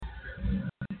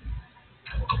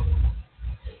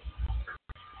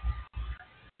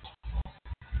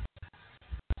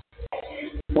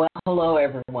Hello,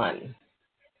 everyone.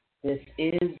 This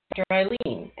is Dr.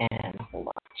 Eileen, and hold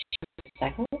on just a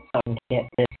second so I can get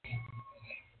this.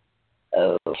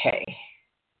 Okay,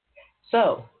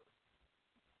 so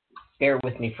bear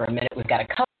with me for a minute. We've got a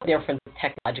couple of different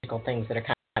technological things that are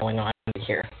kind of going on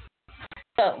here.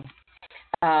 So,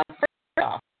 first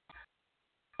off,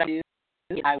 I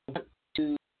want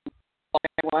to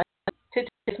welcome everyone to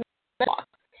this talk.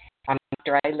 I'm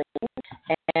Dr. Eileen,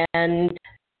 and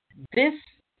this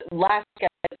last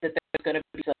guest that there's going to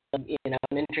be some,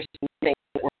 an interesting thing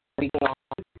that we're working on.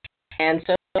 And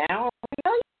so now I'm going to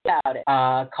tell you about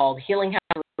it, called Healing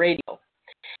House Radio.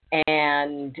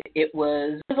 And it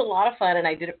was a lot of fun, and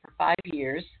I did it for 5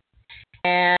 years.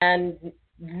 And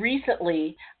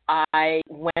recently, I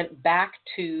went back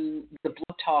to the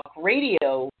Blog Talk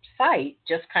Radio site,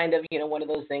 just kind of, one of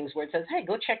those things where it says, hey,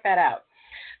 go check that out.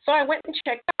 So I went and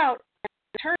checked out, and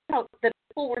it turned out that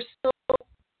people were still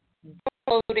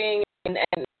downloading and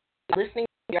listening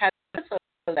to your episodes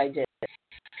that I did.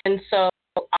 And so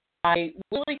I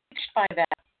really touched by that.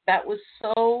 That was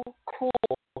so cool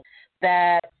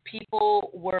that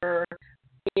people were,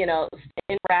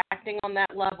 interacting on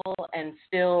that level and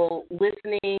still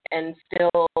listening and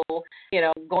still,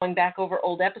 going back over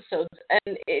old episodes.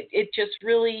 And it just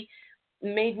really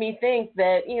made me think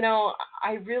that,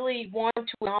 I really want to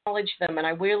acknowledge them and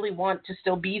I really want to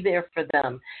still be there for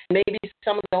them. Maybe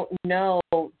some don't know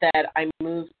that I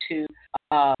moved to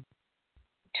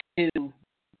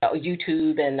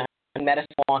YouTube and Medicine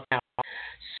Walk now.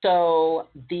 So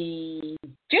the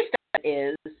gist of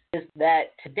it is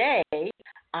that today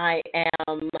I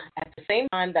am, at the same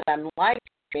time that I'm live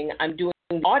streaming, I'm doing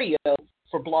audio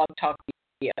for Blog Talk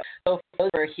Radio. So for those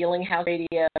who are Healing House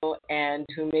Radio and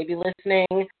who may be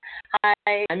listening,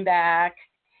 hi, I'm back.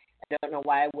 I don't know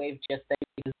why I waved just then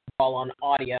because it's all on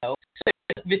audio,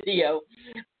 video,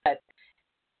 but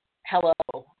hello.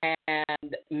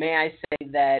 And may I say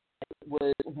that it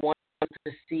was wonderful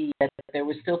to see that there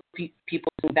was still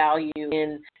people who value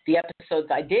in the episodes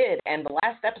I did, and the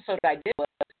last episode I did was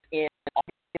in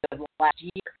August of last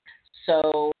year.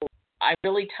 So I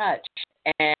really touched,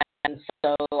 and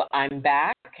so I'm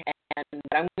back, and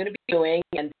what I'm going to be doing,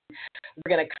 and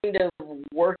we're going to kind of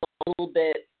work a little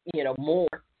bit, more.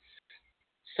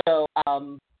 So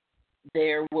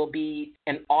there will be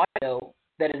an audio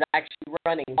that is actually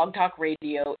running. Blog Talk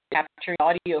Radio, capturing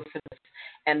audio for this,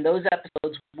 and those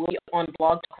episodes will be on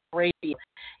Blog Talk Radio,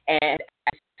 and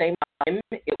at the same time,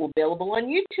 it will be available on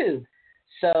YouTube.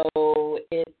 So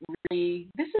this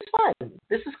is fun.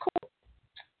 This is cool.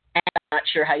 And I'm not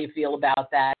sure how you feel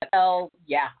about that. Well,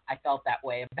 yeah, I felt that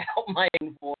way about my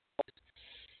voice.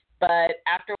 But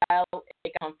after a while,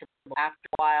 it got comfortable. After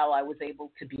a while, I was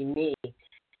able to be me,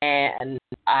 and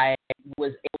I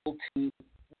was able to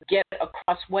get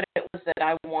across what it was that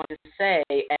I wanted to say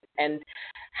and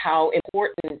how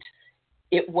important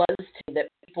it was to me that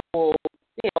people,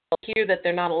 hear that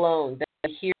they're not alone, that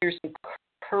they hear some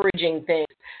encouraging things.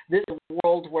 This is a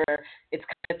world where it's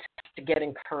kind of tough to get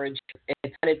encouraged.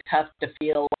 It's kind of tough to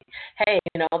feel like, hey,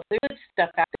 there's good stuff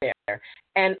out there.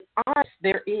 And honestly,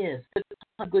 there is. There's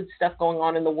a lot of good stuff going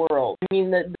on in the world. I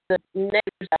mean, the negative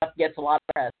stuff gets a lot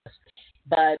of press,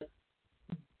 but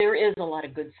there is a lot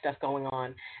of good stuff going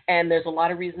on, and there's a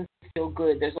lot of reasons to feel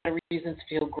good. There's a lot of reasons to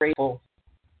feel grateful,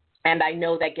 and I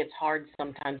know that gets hard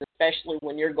sometimes, especially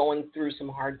when you're going through some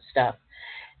hard stuff.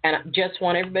 And I just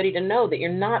want everybody to know that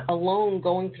you're not alone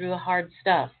going through the hard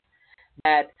stuff,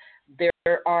 that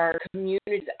there are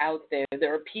communities out there,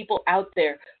 there are people out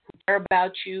there who care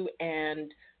about you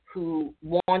and who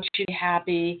want you to be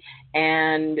happy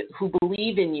and who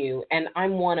believe in you, and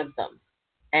I'm one of them.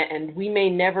 And we may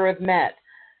never have met,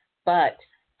 but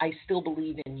I still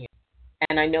believe in you,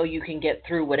 and I know you can get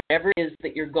through whatever it is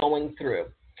that you're going through.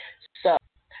 So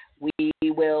we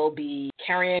will be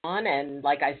carrying on, and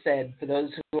like I said, for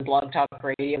those who are Blog Talk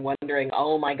Radio wondering,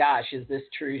 oh my gosh, is this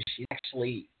true? She's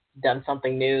actually done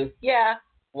something new. Yeah,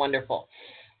 wonderful.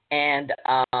 And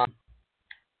I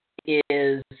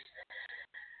guess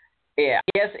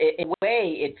in a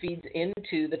way it feeds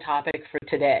into the topic for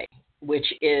today,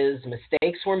 which is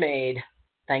mistakes were made,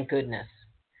 thank goodness.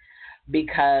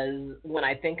 Because when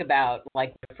I think about like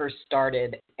when I first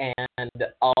started and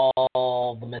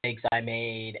all the mistakes I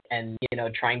made and,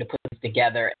 trying to put this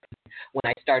together when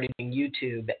I started doing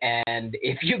YouTube, and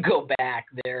if you go back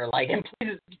there, like, and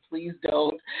please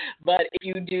don't, but if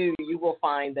you do, you will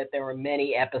find that there were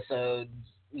many episodes,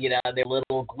 there are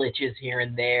little glitches here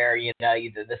and there,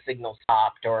 either the signal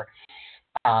stopped or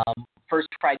first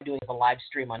tried doing a live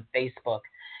stream on Facebook.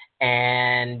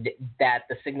 and that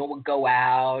the signal would go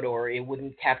out or it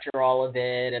wouldn't capture all of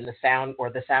it, and the sound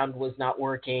was not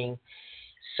working.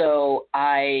 So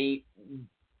I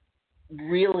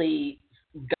really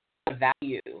got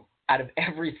value out of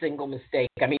every single mistake.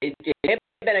 I mean, it may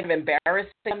have been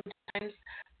embarrassing sometimes,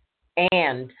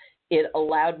 and it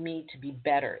allowed me to be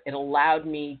better. It allowed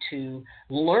me to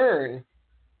learn,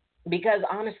 because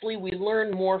honestly, we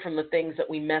learn more from the things that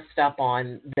we messed up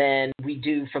on than we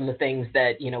do from the things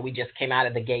that, we just came out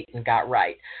of the gate and got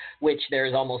right, which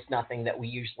there's almost nothing that we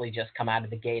usually just come out of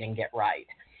the gate and get right.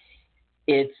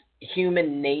 It's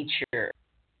human nature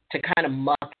to kind of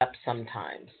muck up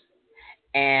sometimes.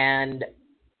 And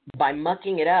by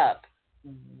mucking it up,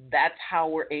 that's how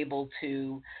we're able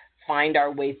to find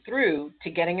our way through to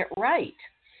getting it right.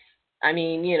 I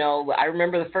mean, I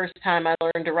remember the first time I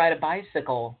learned to ride a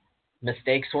bicycle,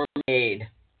 mistakes were made.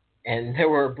 And there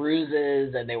were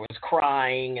bruises, and there was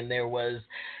crying, and there was,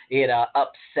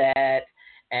 upset,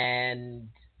 and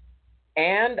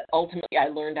ultimately I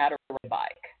learned how to ride a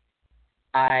bike.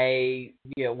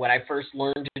 When I first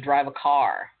learned to drive a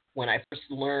car, when I first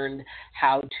learned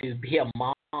how to be a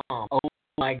mom, oh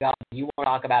my God, you want to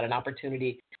talk about an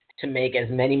opportunity to make as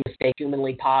many mistakes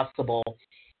humanly possible.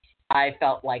 I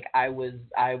felt like I was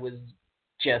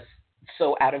just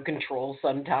so out of control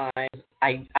sometimes.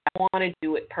 I wanted to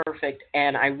do it perfect,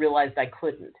 and I realized I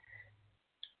couldn't.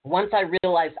 Once I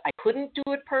realized I couldn't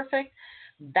do it perfect,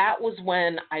 that was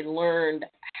when I learned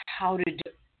how to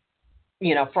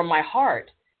do from my heart.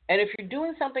 And if you're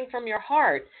doing something from your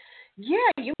heart,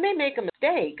 yeah, you may make a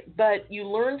mistake, but you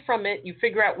learn from it. You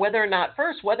figure out whether or not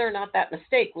that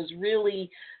mistake was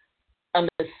really a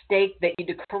mistake that you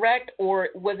need to correct, or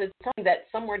was it something that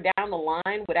somewhere down the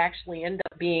line would actually end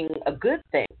up being a good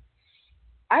thing.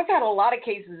 I've had a lot of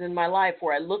cases in my life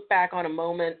where I look back on a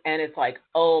moment and it's like,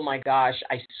 oh my gosh,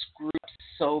 I screwed up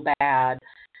so bad.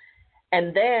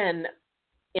 And then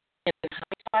in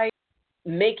hindsight,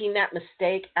 making that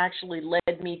mistake actually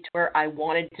led me to where I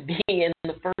wanted to be in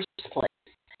the first place.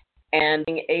 And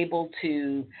being able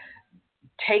to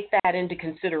take that into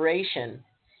consideration,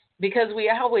 because we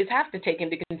always have to take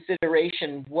into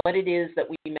consideration what it is that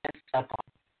we messed up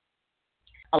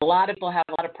on. A lot of people have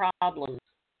a lot of problems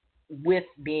with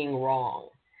being wrong.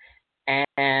 And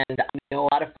I know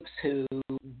a lot of folks who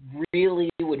really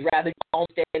would rather do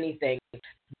almost anything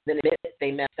than admit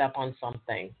they messed up on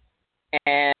something.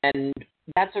 And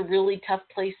that's a really tough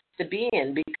place to be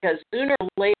in, because sooner or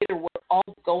later we're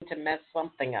all going to mess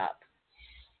something up.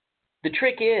 The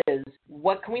trick is,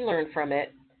 what can we learn from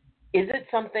it? Is it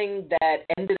something that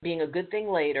ended up being a good thing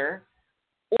later,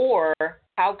 or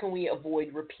how can we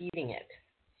avoid repeating it?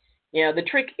 The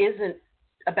trick isn't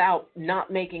about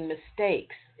not making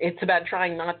mistakes. It's about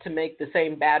trying not to make the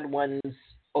same bad ones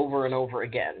over and over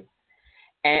again.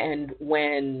 And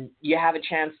when you have a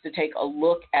chance to take a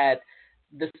look at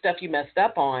the stuff you messed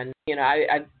up on,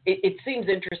 it seems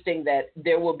interesting that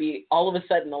there will be, all of a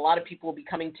sudden, a lot of people will be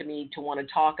coming to me to want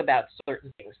to talk about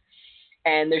certain things.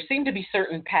 And there seem to be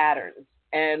certain patterns.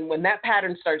 And when that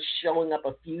pattern starts showing up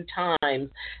a few times,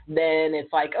 then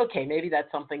it's like, okay, maybe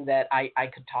that's something that I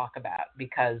could talk about,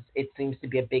 because it seems to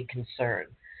be a big concern.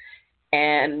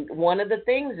 And one of the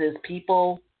things is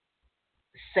people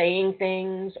saying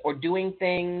things or doing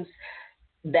things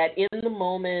that in the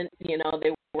moment, they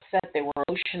were upset, they were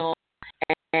emotional,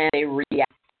 and they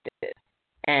reacted.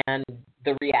 And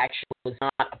the reaction was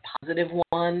not a positive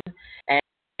one, and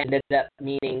ended up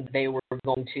meaning they were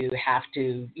going to have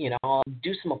to,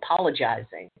 do some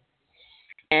apologizing.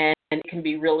 And it can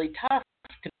be really tough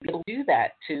to be able to do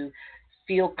that, to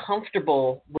feel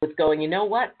comfortable with going, you know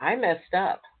what, I messed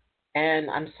up, and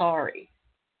I'm sorry.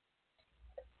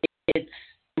 It's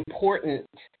important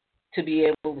to be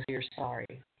able to say you're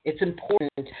sorry. It's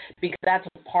important because that's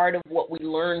a part of what we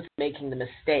learn from making the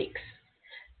mistakes.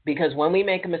 Because when we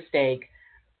make a mistake,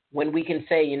 when we can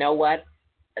say, you know what,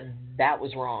 that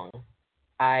was wrong.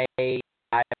 I was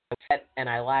upset and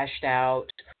I lashed out.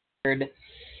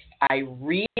 I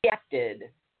reacted,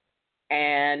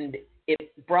 and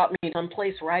it brought me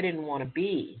someplace where I didn't want to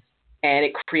be. And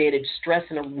it created stress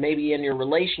maybe in your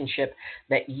relationship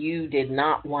that you did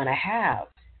not want to have.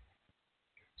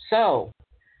 So,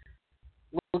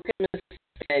 look at a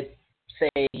mistake,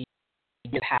 say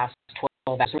you passed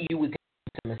 12 hours, you would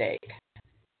commit a mistake.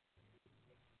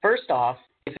 First off,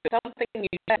 if it's something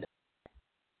you said,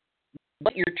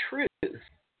 but your truth,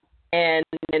 and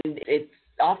it's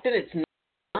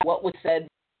not what was said,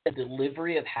 the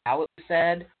delivery of how it was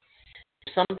said.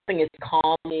 If something is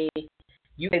calmly,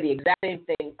 you say the exact same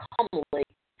thing calmly,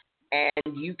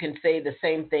 and you can say the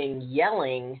same thing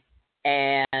yelling,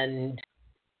 and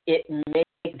it may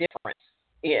make a difference.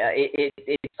 Yeah,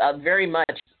 it's very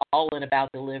much all in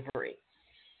about delivery.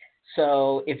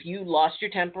 So if you lost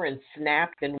your temper and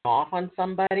snapped and went off on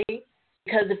somebody,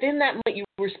 because if in that moment you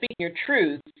were speaking your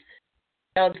truth,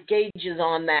 the gauge is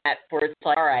on that where it's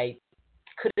like, all right,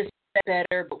 could have said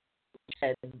better, but what you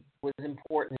said was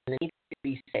important and it needed to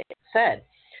be said.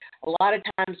 A lot of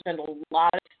times spend a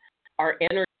lot of our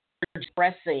energy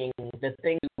expressing the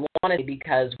things we want to say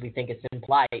because we think it's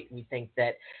impolite. We think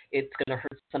that it's going to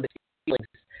hurt somebody's feelings.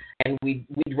 And we'd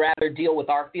rather deal with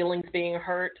our feelings being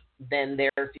hurt than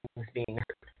their feelings being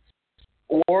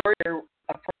hurt. Or you're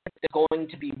afraid there's going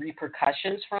to be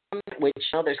repercussions from it, which, you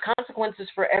know, there's consequences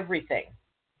for everything.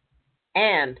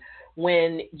 And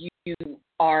when you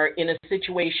are in a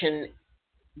situation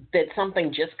that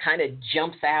something just kind of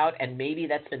jumps out and maybe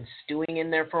that's been stewing in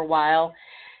there for a while,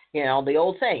 you know, the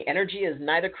old saying, energy is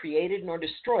neither created nor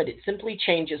destroyed. It simply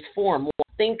changes form.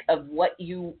 Well, think of what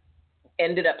you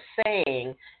ended up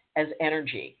saying as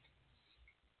energy.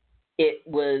 It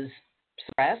was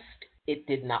suppressed. It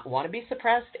did not want to be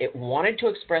suppressed. It wanted to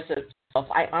express itself.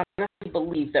 I honestly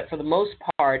believe that for the most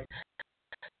part,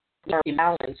 we are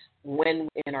imbalanced when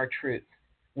we're in our truth,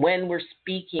 when we're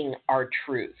speaking our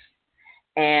truth.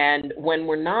 And when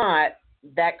we're not,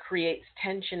 that creates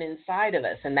tension inside of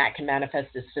us, and that can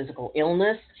manifest as physical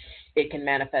illness. It can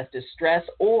manifest as stress,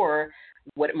 or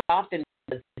what it often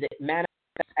does is it manifests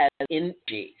as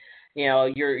energy. You know,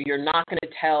 you're not going to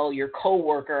tell your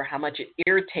coworker how much it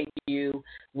irritates you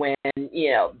when,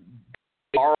 you know,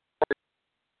 they are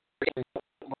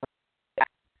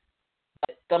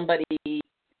somebody, you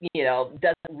know,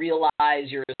 doesn't realize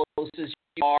you're as close as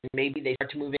you are. Maybe they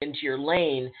start to move into your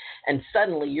lane, and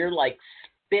suddenly you're like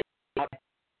spitting out.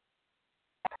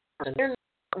 And they're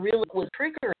not really was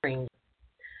triggering.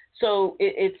 So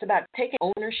it's about taking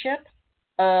ownership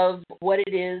of what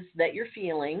it is that you're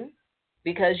feeling,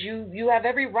 because you have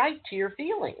every right to your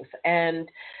feelings, and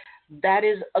that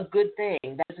is a good thing.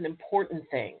 That is an important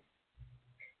thing.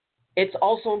 It's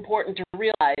also important to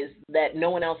realize that no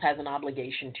one else has an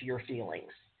obligation to your feelings.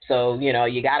 So, you know,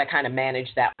 you got to kind of manage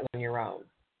that on your own.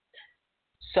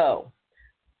 So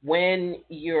when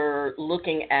you're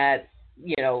looking at,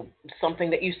 you know,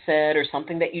 something that you said or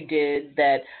something that you did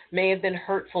that may have been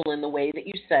hurtful in the way that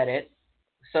you said it,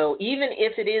 so even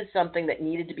if it is something that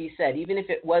needed to be said, even if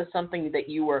it was something that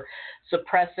you were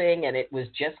suppressing and it was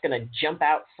just going to jump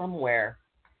out somewhere,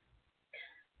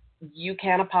 you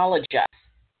can apologize.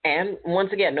 And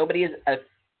once again, nobody is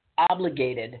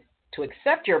obligated to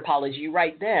accept your apology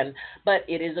right then, but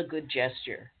it is a good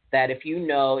gesture that if you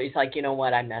know, it's like, you know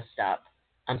what, I messed up.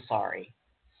 I'm sorry.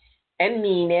 And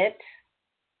mean it,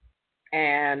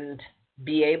 and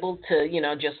be able to, you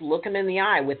know, just look them in the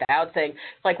eye without saying,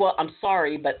 it's like, well, I'm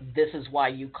sorry, but this is why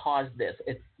you caused this.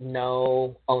 It's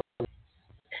no.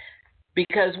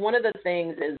 Because one of the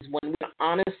things is when we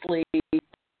honestly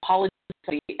apologize to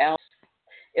somebody else,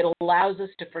 it allows us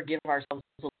to forgive ourselves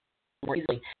a little more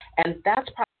easily. And that's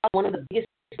probably one of the biggest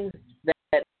things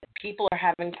that people are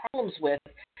having problems with,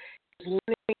 is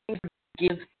learning to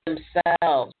forgive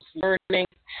themselves, learning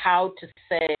how to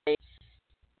say, you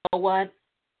know what,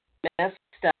 messed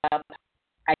up.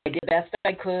 I did the best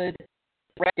I could,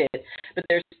 corrected it, but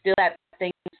there's still that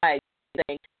thing inside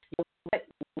saying, you know what?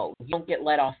 No, you don't get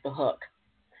let off the hook.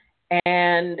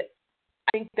 And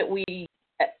I think that we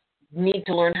need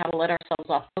to learn how to let ourselves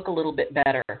off the hook a little bit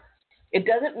better. It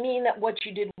doesn't mean that what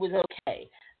you did was okay.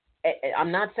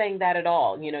 I'm not saying that at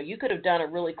all. You know, you could have done a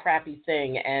really crappy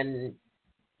thing, and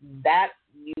that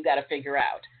you got to figure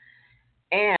out.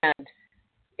 And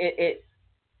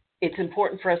it's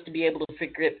important for us to be able to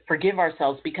forgive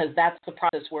ourselves, because that's the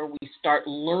process where we start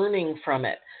learning from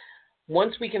it.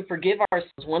 Once we can forgive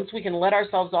ourselves, once we can let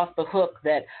ourselves off the hook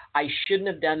that I shouldn't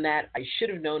have done that, I should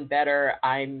have known better,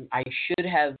 I should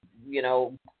have, you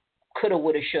know, coulda,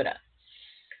 woulda, shoulda.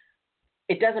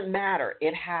 It doesn't matter.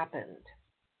 It happened.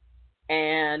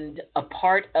 And a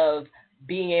part of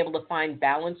being able to find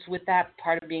balance with that,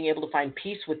 part of being able to find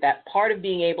peace with that, part of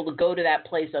being able to go to that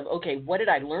place of, okay, what did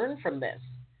I learn from this?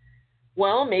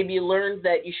 Well, maybe you learned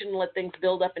that you shouldn't let things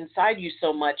build up inside you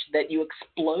so much that you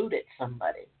explode at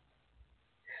somebody.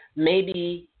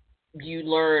 Maybe you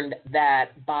learned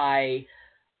that by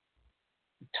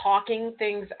talking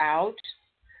things out,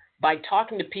 by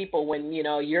talking to people when, you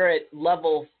know, you're at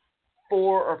level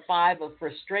 4 or 5 of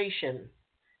frustration,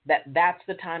 that's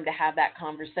the time to have that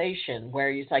conversation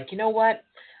where you're like, you know what,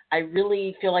 I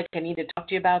really feel like I need to talk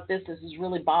to you about this. This is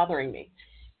really bothering me.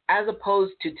 As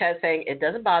opposed to saying, it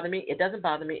doesn't bother me, it doesn't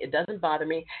bother me, it doesn't bother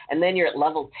me. And then you're at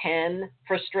level 10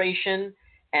 frustration,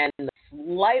 and the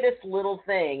slightest little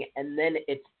thing, and then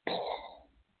it's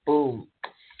boom.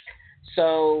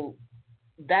 So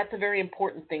that's a very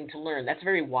important thing to learn. That's a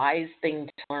very wise thing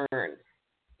to learn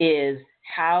is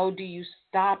how do you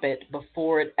stop it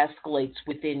before it escalates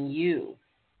within you?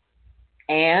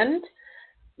 And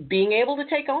being able to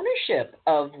take ownership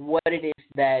of what it is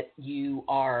that you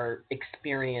are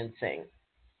experiencing.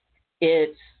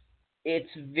 It's it's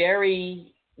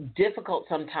very difficult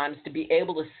sometimes to be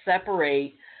able to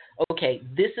separate, okay,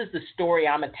 this is the story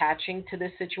I'm attaching to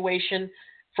this situation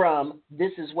from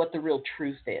this is what the real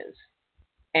truth is.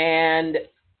 And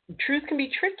truth can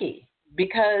be tricky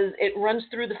because it runs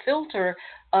through the filter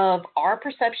of our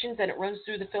perceptions and it runs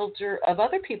through the filter of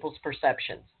other people's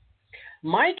perceptions.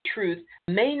 My truth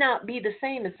may not be the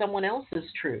same as someone else's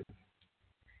truth.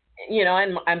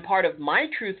 And part of my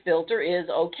truth filter is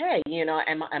okay.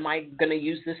 Am I going to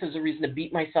use this as a reason to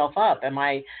beat myself up? Am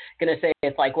I going to say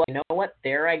it's like, well, you know what?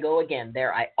 There I go again.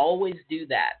 There, I always do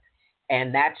that,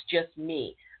 and that's just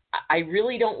me. I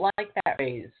really don't like that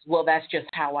phrase. Well, that's just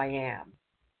how I am,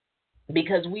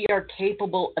 because we are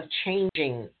capable of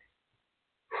changing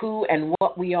who and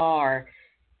what we are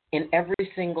in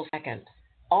every single second.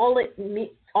 All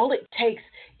it takes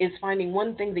is finding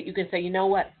one thing that you can say, you know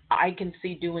what, I can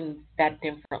see doing that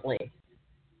differently.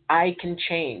 I can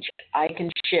change. I can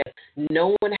shift.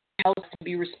 No one else to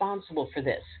be responsible for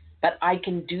this, but I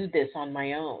can do this on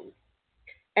my own.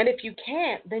 And if you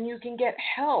can't, then you can get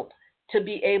help to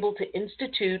be able to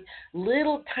institute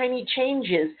little tiny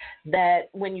changes that,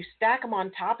 when you stack them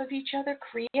on top of each other,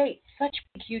 create such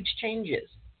big, huge changes.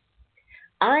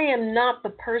 I am not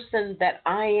the person that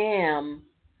I am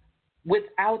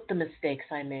without the mistakes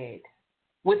I made,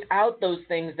 without those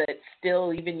things that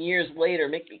still, even years later,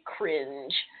 make me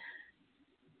cringe.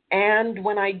 And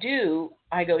when I do,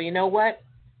 I go, you know what?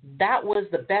 That was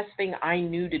the best thing I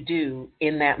knew to do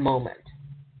in that moment.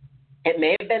 It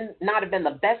may have been not have been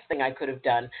the best thing I could have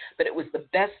done, but it was the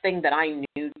best thing that I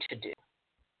knew to do.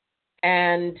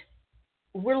 And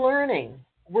we're learning,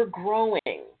 we're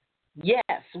growing.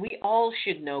 Yes, we all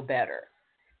should know better.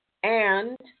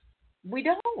 And we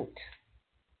don't.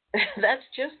 That's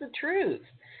just the truth.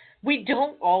 We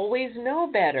don't always know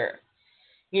better.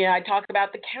 I talk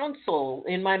about the counsel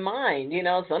in my mind.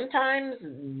 Sometimes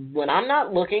when I'm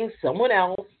not looking, someone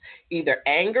else, either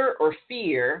anger or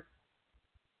fear,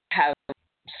 have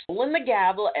stolen the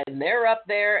gavel and they're up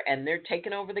there and they're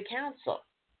taking over the counsel.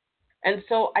 And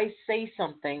so I say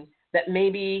something that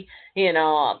maybe,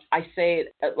 I say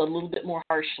it a little bit more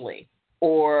harshly,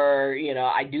 or,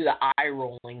 I do the eye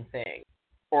rolling thing,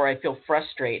 or I feel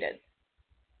frustrated.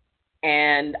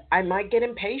 And I might get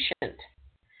impatient.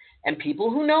 And people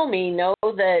who know me know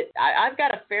that I've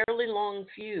got a fairly long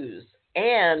fuse.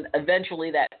 And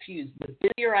eventually that fuse, the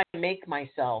busier I make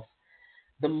myself,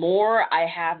 the more I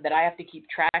have that I have to keep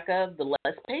track of, the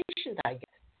less patient I get.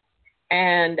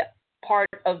 And part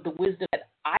of the wisdom that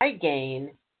I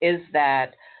gain is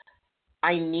that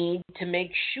I need to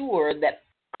make sure that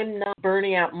I'm not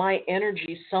burning out my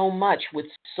energy so much with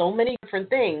so many different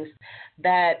things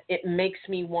that it makes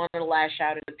me want to lash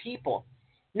out at people.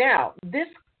 Now, this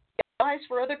applies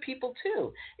for other people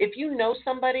too. If you know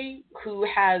somebody who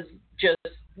has just,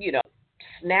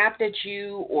 snapped at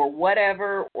you or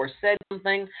whatever, or said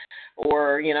something,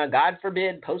 or, God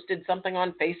forbid, posted something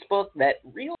on Facebook that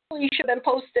really should have been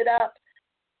posted up,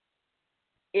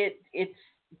 it's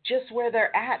just where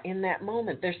they're at in that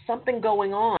moment. There's something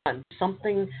going on,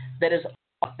 something that is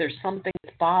off. There's something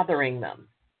that's bothering them.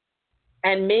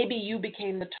 And maybe you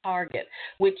became the target,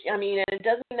 which, and it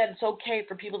doesn't mean that it's okay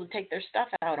for people to take their stuff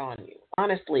out on you.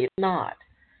 Honestly, it's not.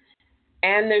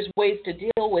 And there's ways to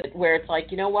deal with it where it's like,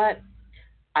 you know what?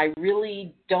 I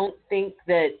really don't think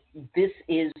that this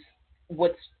is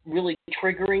what's really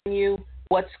triggering you.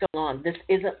 What's going on? This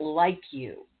isn't like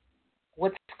you.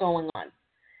 What's going on?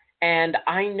 And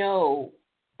I know,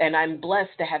 and I'm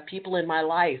blessed to have people in my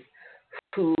life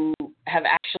who have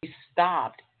actually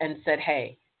stopped and said,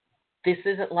 hey, this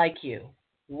isn't like you.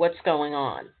 What's going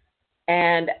on?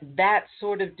 And that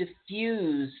sort of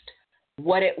diffused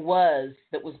what it was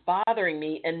that was bothering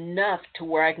me enough to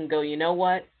where I can go, you know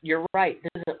what? You're right.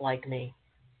 This isn't like me.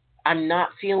 I'm not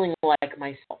feeling like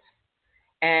myself.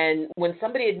 And when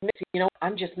somebody admits,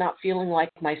 I'm just not feeling like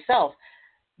myself,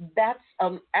 that's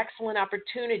an excellent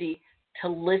opportunity to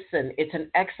listen. It's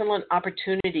an excellent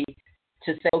opportunity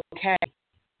to say, okay,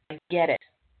 I get it.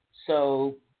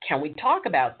 So can we talk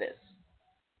about this?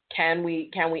 Can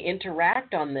we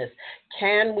interact on this?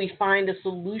 Can we find a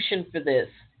solution for this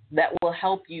that will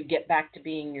help you get back to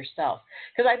being yourself?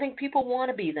 Because I think people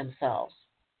want to be themselves.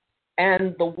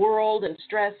 And the world and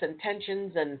stress and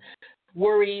tensions and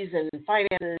worries and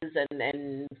finances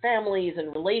and families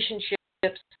and relationships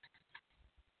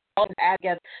all add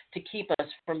together to keep us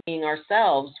from being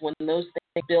ourselves when those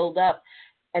things build up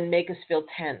and make us feel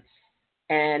tense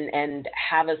and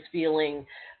have us feeling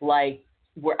like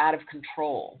we're out of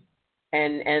control.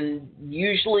 And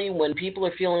usually when people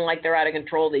are feeling like they're out of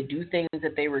control, they do things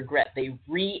that they regret. They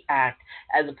react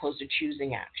as opposed to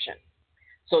choosing action.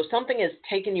 So if something has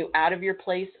taken you out of your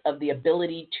place of the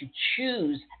ability to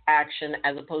choose action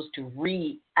as opposed to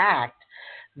react,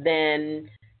 then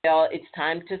it's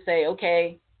time to say,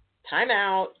 okay, time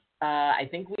out. I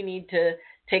think we need to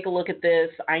take a look at this.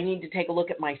 I need to take a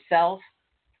look at myself.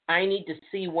 I need to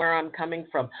see where I'm coming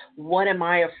from. What am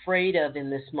I afraid of in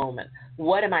this moment?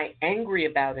 What am I angry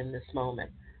about in this moment?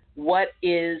 What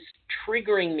is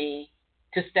triggering me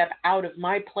to step out of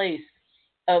my place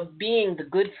of being the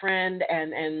good friend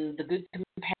and the good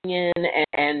companion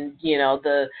and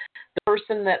the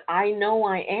person that I know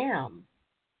I am?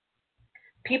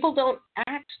 People don't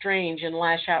act strange and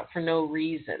lash out for no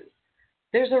reason.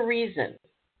 There's a reason.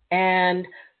 And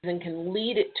can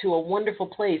lead it to a wonderful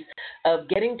place of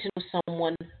getting to know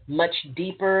someone much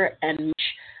deeper and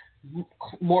much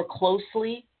more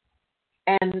closely,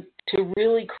 and to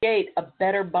really create a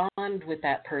better bond with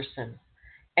that person.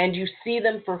 And you see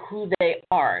them for who they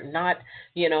are, not,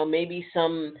 maybe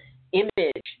some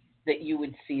image that you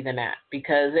would see them at,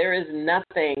 because there is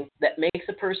nothing that makes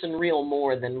a person real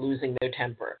more than losing their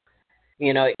temper.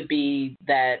 It could be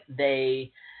that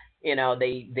they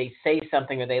say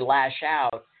something or they lash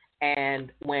out.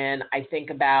 And when I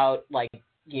think about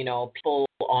people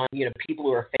people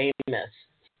who are famous,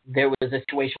 there was a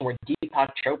situation where Deepak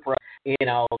Chopra,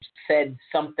 said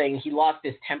something. He lost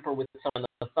his temper with someone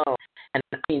on the phone, and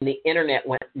the internet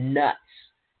went nuts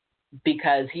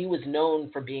because he was known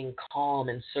for being calm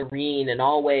and serene and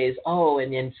always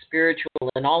and spiritual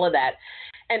and all of that.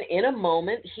 And in a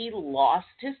moment, he lost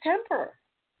his temper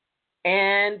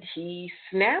and he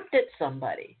snapped at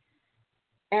somebody.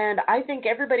 And I think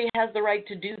everybody has the right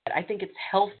to do that. I think it's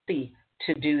healthy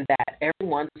to do that every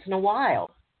once in a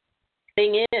while.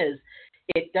 Thing is,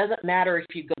 it doesn't matter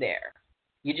if you go there.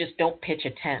 You just don't pitch a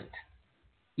tent.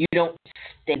 You don't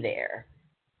stay there.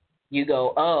 You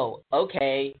go, oh,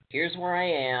 okay, here's where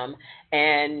I am.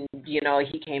 And,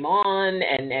 he came on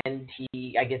and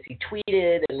I guess he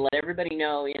tweeted and let everybody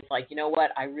know. It's like, you know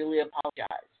what, I really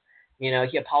apologize.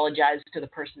 He apologized to the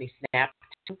person he snapped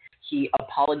to. He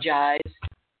apologized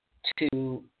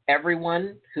to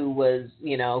everyone who was,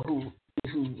 who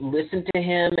listened to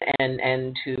him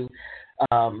and who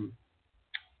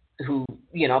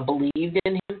believed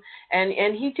in him,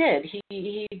 and he did.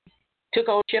 He took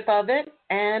ownership of it,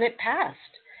 and it passed,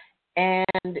 and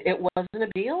it wasn't a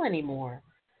deal anymore.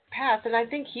 It passed, and I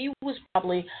think he was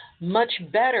probably much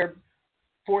better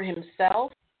for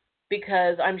himself,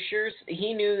 because I'm sure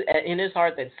he knew in his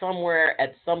heart that somewhere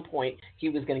at some point he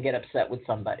was going to get upset with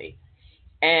somebody.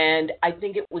 And I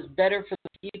think it was better for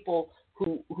the people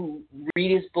who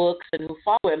read his books and who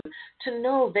follow him to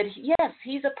know that, yes,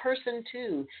 he's a person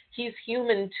too. He's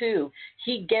human too.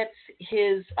 He gets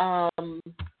his, hold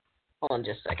on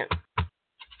just a second.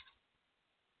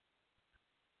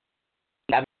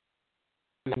 I'm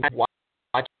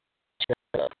watching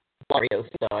the Mario,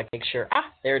 so I make sure.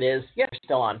 There it is. Yep, we're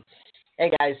still on.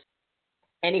 Hey, guys.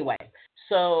 Anyway,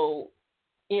 so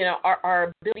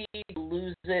our ability to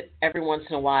lose it every once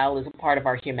in a while is a part of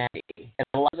our humanity. It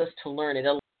allows us to learn. It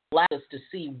allows us to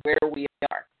see where we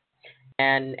are.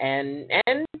 And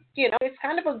it's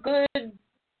kind of a good,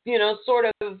 sort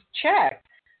of check.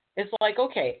 It's like,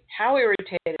 okay, how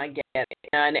irritated am I getting?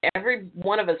 And every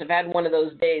one of us have had one of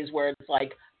those days where it's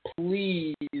like,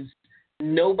 please,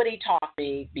 nobody talk to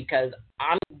me because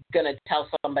I'm going to tell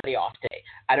somebody off today.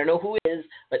 I don't know who it is,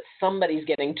 but somebody's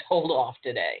getting told off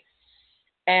today.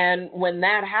 And when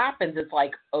that happens, it's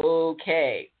like,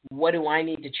 okay, what do I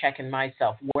need to check in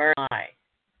myself? Where am I?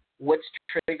 What's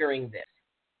triggering this?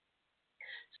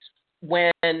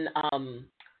 When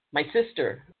my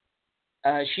sister,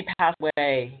 she passed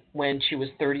away when she was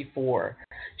 34.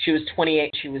 She was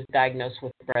 28. She was diagnosed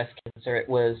with breast cancer. It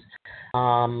was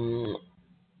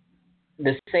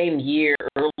the same year,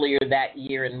 earlier that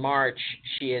year in March,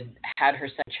 she had her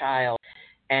second child,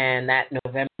 and that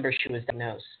November she was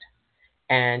diagnosed.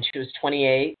 And she was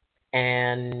 28,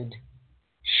 and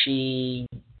she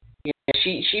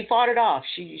fought it off.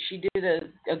 She did a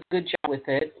good job with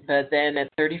it, but then at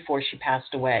 34 she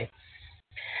passed away.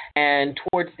 And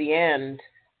towards the end,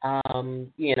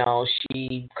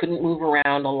 she couldn't move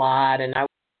around a lot, and I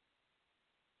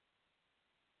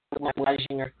was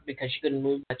watching her because she couldn't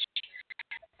move much.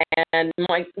 And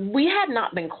we had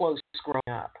not been close growing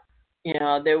up. We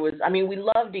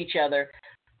loved each other.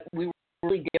 We were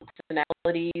really different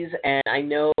personalities, and I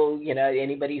know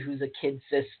anybody who's a kid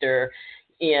sister,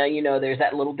 there's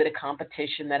that little bit of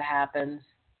competition that happens.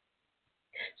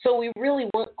 So we really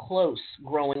weren't close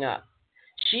growing up.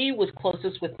 She was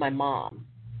closest with my mom,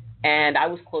 and I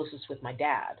was closest with my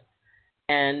dad.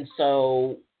 And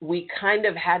so we kind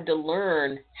of had to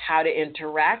learn how to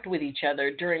interact with each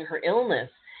other during her illness.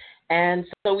 And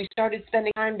so we started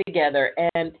spending time together.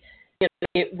 And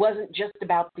it wasn't just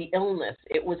about the illness,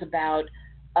 it was about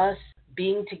us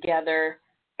being together.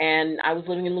 And I was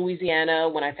living in Louisiana.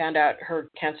 When I found out her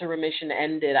cancer remission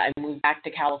ended, I moved back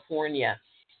to California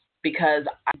because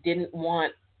I didn't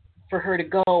want for her to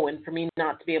go and for me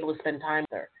not to be able to spend time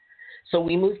with her. So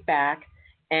we moved back,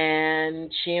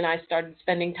 and she and I started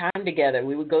spending time together.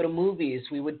 We would go to movies.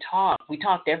 We would talk. We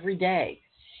talked every day.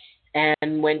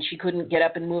 And when she couldn't get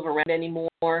up and move around anymore,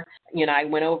 I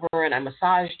went over and I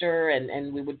massaged her,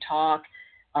 and we would talk.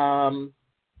 And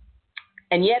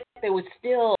yet there was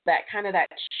still that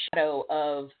shadow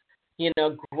of,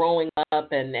 growing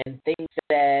up and things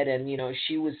said, and,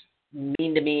 she was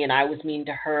mean to me and I was mean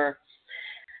to her.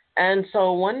 And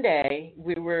so one day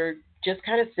we were just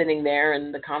kind of sitting there,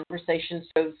 and the conversation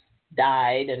sort of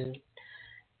died, and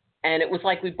it was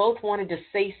like we both wanted to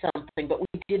say something, but we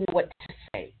didn't know what to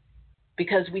say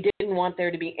because we didn't want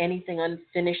there to be anything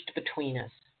unfinished between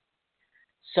us.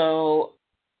 So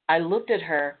I looked at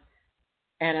her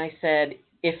and I said,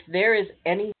 if there is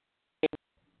anything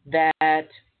that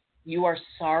you are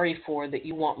sorry for, that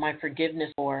you want my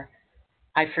forgiveness for,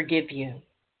 I forgive you.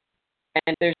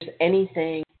 And if there's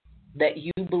anything that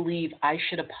you believe I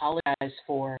should apologize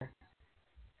for,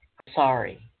 I'm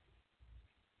sorry.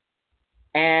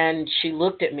 And she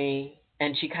looked at me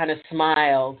and she kind of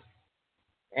smiled,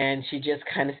 and she just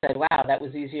kind of said, wow, that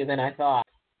was easier than I thought.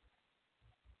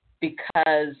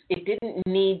 Because it didn't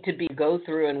need to be go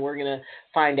through and we're going to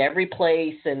find every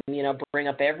place and, bring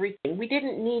up everything. We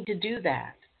didn't need to do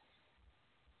that.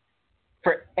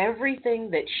 For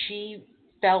everything that she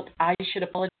felt I should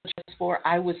apologize for,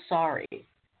 I was sorry.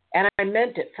 And I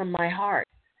meant it from my heart.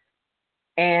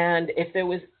 And if there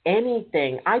was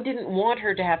anything, I didn't want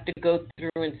her to have to go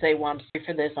through and say, well, I'm sorry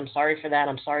for this, I'm sorry for that,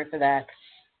 I'm sorry for that,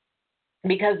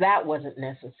 because that wasn't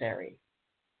necessary.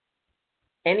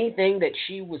 Anything that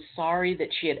she was sorry that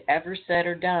she had ever said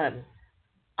or done,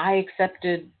 I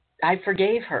accepted, I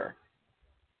forgave her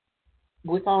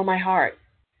with all my heart,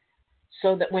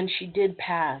 so that when she did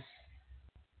pass,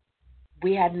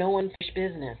 we had no unfinished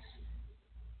business.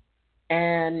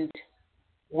 And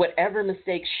whatever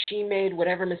mistakes she made,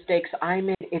 whatever mistakes I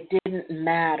made, it didn't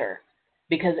matter.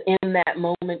 Because in that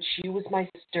moment, she was my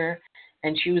sister,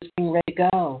 and she was being ready to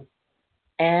go.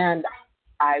 And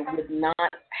I would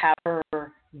not have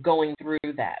her going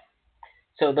through that.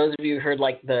 So those of you who heard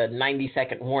like the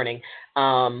 90-second warning,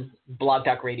 Blog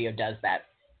Talk Radio does that.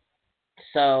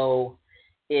 So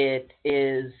it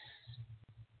is,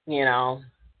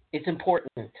 it's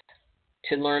important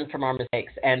to learn from our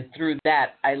mistakes. And through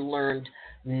that, I learned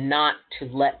not to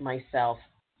let myself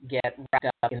get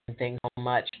wrapped up in things so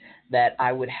much that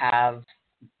I would have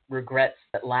regrets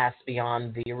that last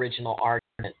beyond the original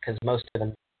argument, because most of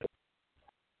them do.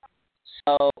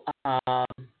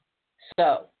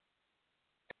 So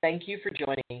thank you for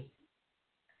joining me.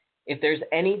 If there's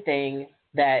anything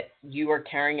that you are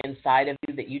carrying inside of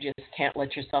you that you just can't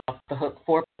let yourself off the hook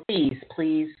for, please,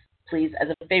 as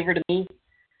a favor to me,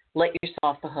 let yourself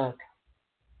off the hook,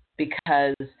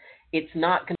 because it's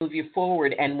not going to move you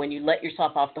forward. And when you let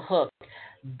yourself off the hook,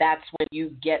 that's when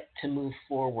you get to move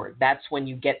forward. That's when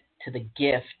you get to the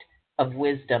gift of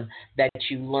wisdom that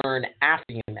you learn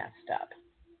after you messed up.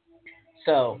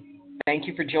 So thank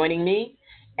you for joining me,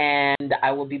 and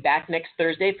I will be back next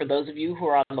Thursday. For those of you who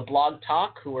are on the Blog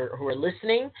Talk, who are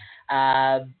listening,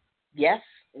 yes,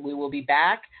 we will be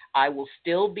back. I will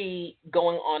still be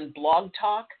going on Blog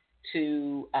Talk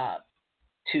to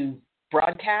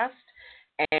broadcast,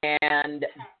 and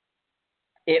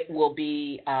it will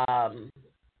be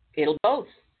it'll both.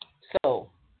 So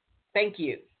thank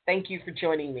you for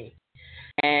joining me,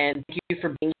 and thank you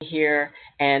for being here,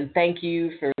 and thank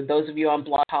you for those of you on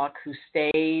Blog Talk who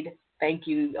stayed. Thank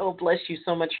you. Oh, bless you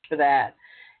so much for that.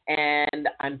 And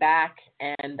I'm back,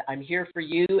 and I'm here for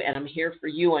you, and I'm here for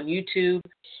you on YouTube.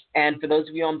 And for those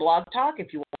of you on Blog Talk,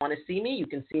 if you want to see me, you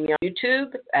can see me on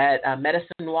YouTube at Medicine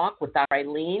Walk with Dr.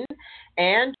 Ayleen.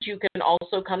 And you can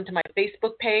also come to my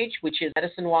Facebook page, which is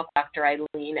Medicine Walk Dr.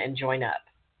 Ayleen, and join up.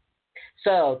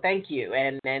 So thank you.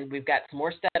 And we've got some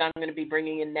more stuff that I'm going to be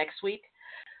bringing in next week.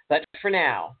 But for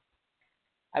now,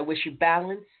 I wish you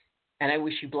balance, and I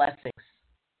wish you blessings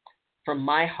from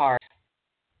my heart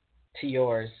to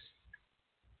yours.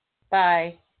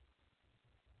 Bye.